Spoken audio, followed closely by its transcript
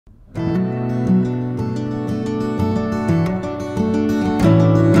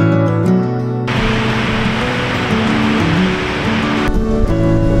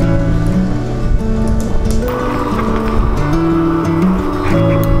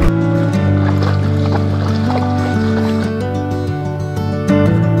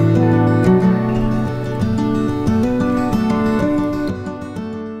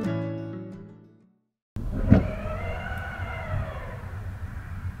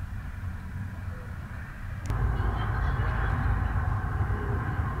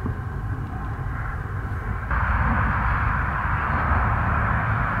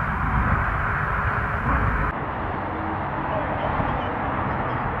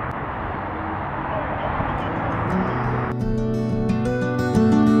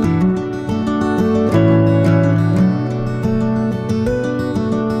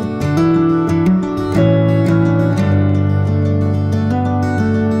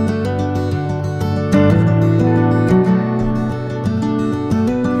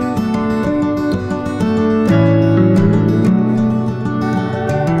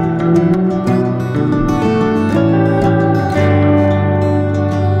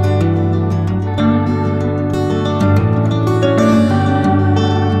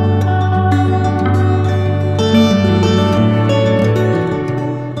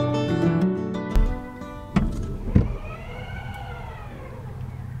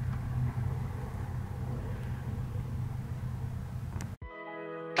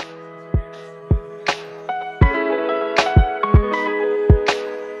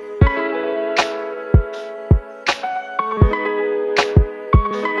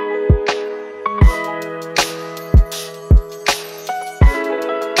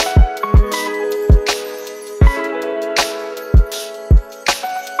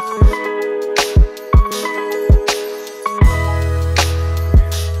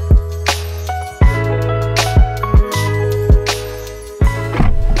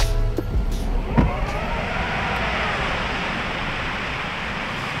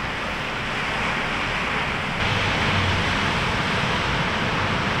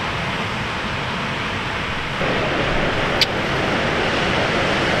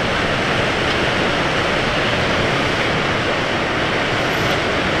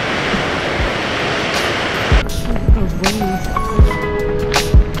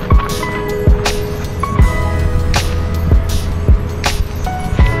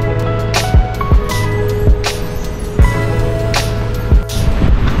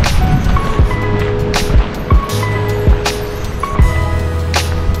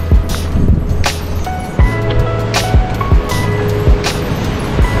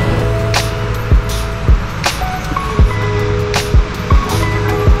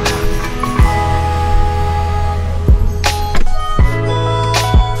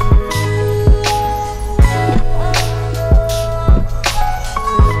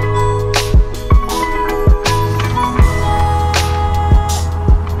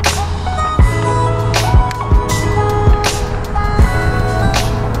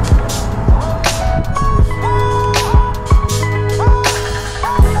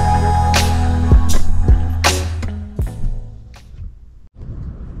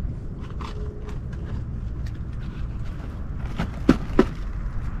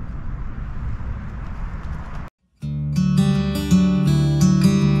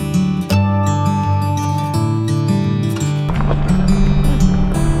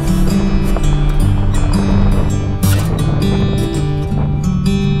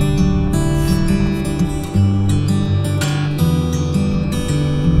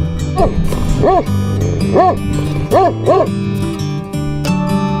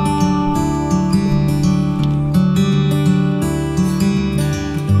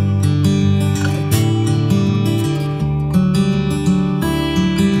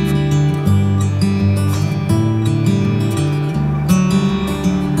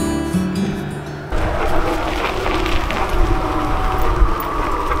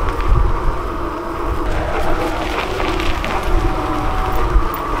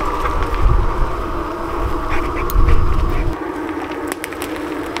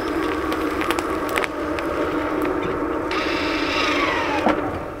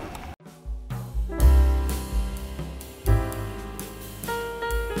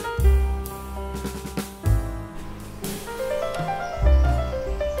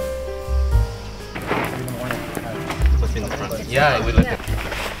Yeah, we look at.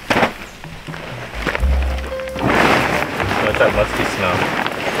 What's that musky smell?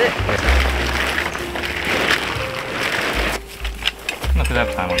 That's it. Look at that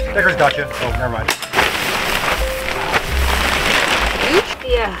time. Decker's got you. Oh, never mind.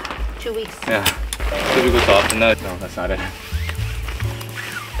 Yeah, 2 weeks. Yeah. 2 weeks off and no, that's not it.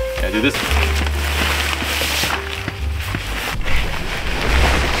 Yeah, do this.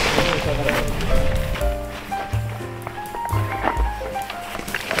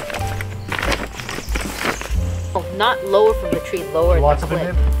 Oh, not lower from the tree, lower You want the something,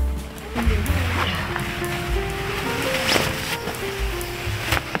 cliff. babe?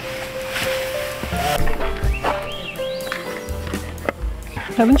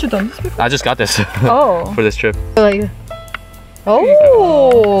 Haven't you done this before? I just got this. Oh. For this trip. Like,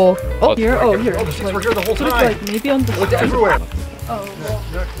 oh, Here, oh, here. Oh, the seats were here the whole Put it time. like maybe on the Looked everywhere. Oh, well,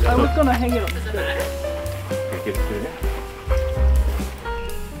 I was gonna hang it on the stick.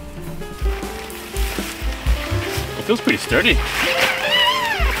 It feels pretty sturdy.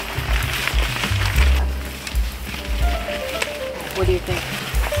 what do you think?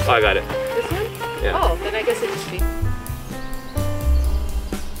 Oh, I got it. This one? Yeah. Oh, then I guess it should be.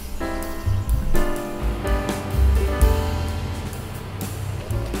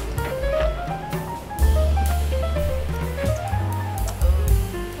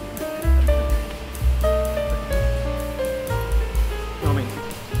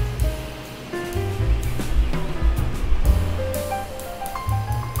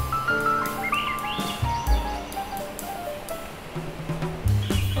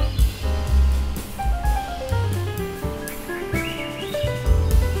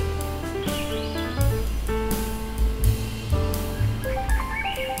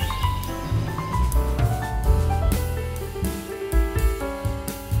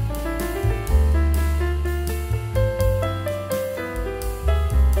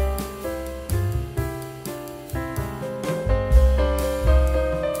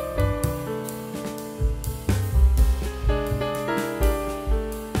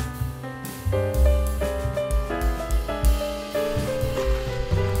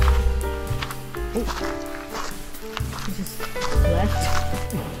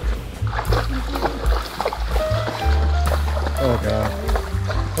 Oh god.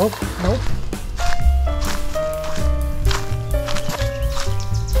 Oh, nope.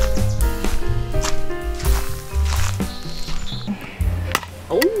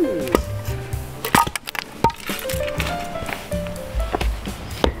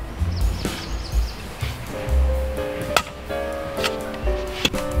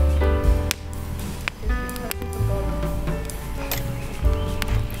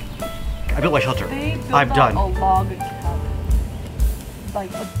 I built my shelter. They built I'm done. a log cabin.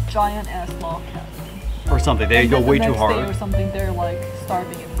 Like a giant ass log cabin. Or something. They go way too Day hard. or something, they're like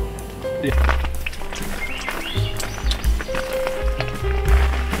starving in food. Yeah.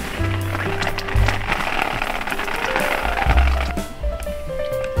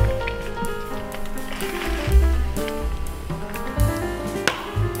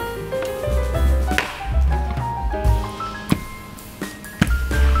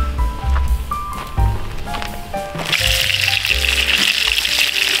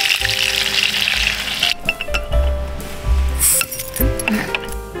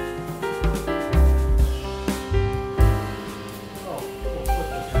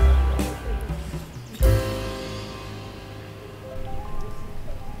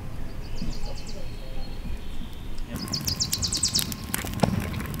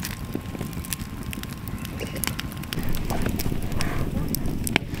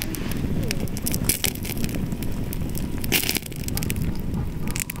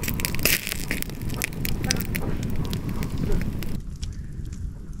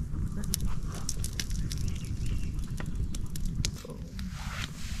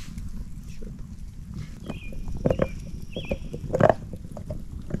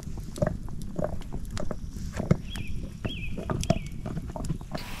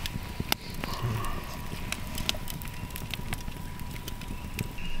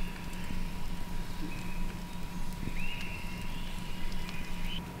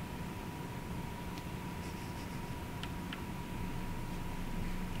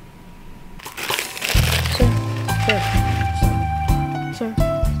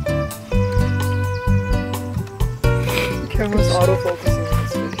 autofocus on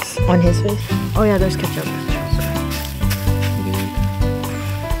his face. On his face? Oh yeah, there's ketchup.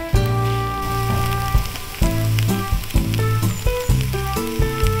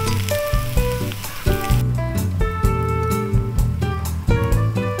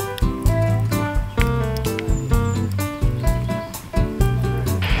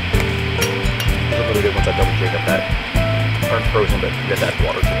 Really good once I double shake up that, aren't frozen, but get that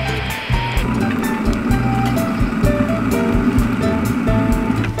water too.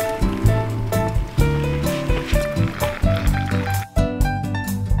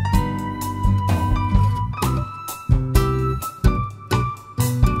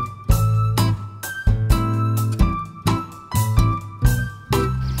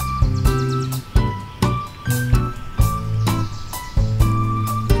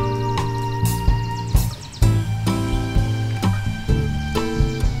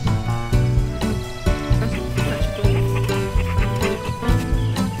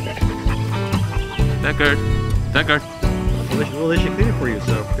 Deckard. Well, they should clean it for you,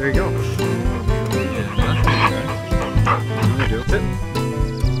 so there you go. Sit.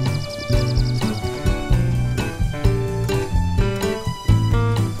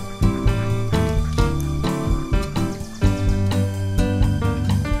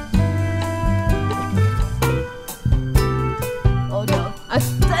 Oh no. I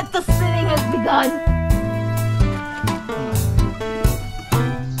said the sitting has begun.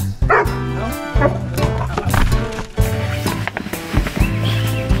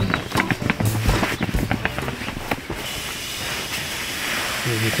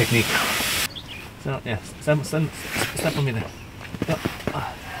 New technique. So yeah, step on me there. Yeah.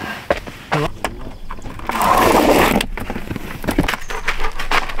 Hello.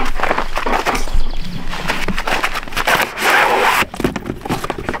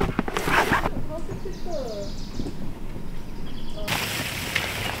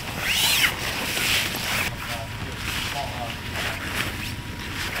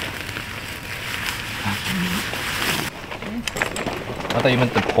 I thought you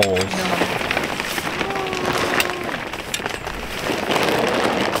meant the poles.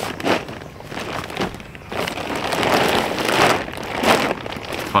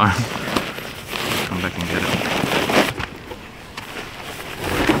 Fine. Come back and get it.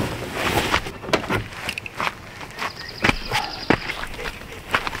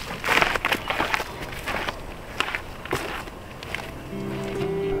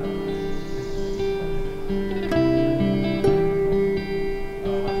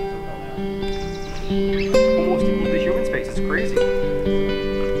 Almost equal to the human space. It's crazy.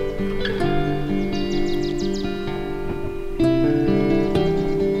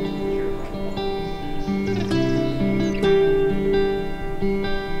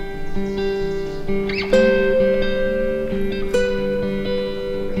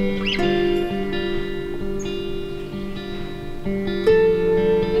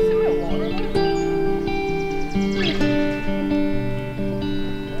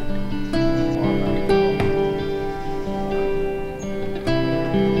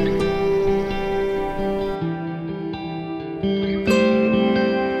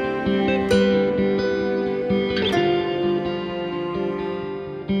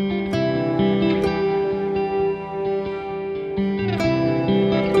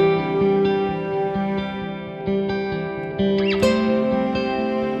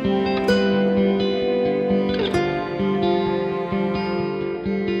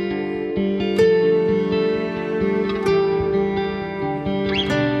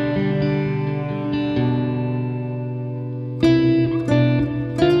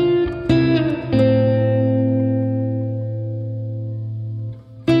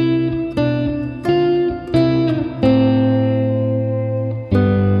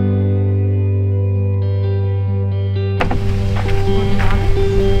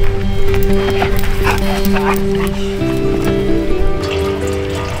 Back.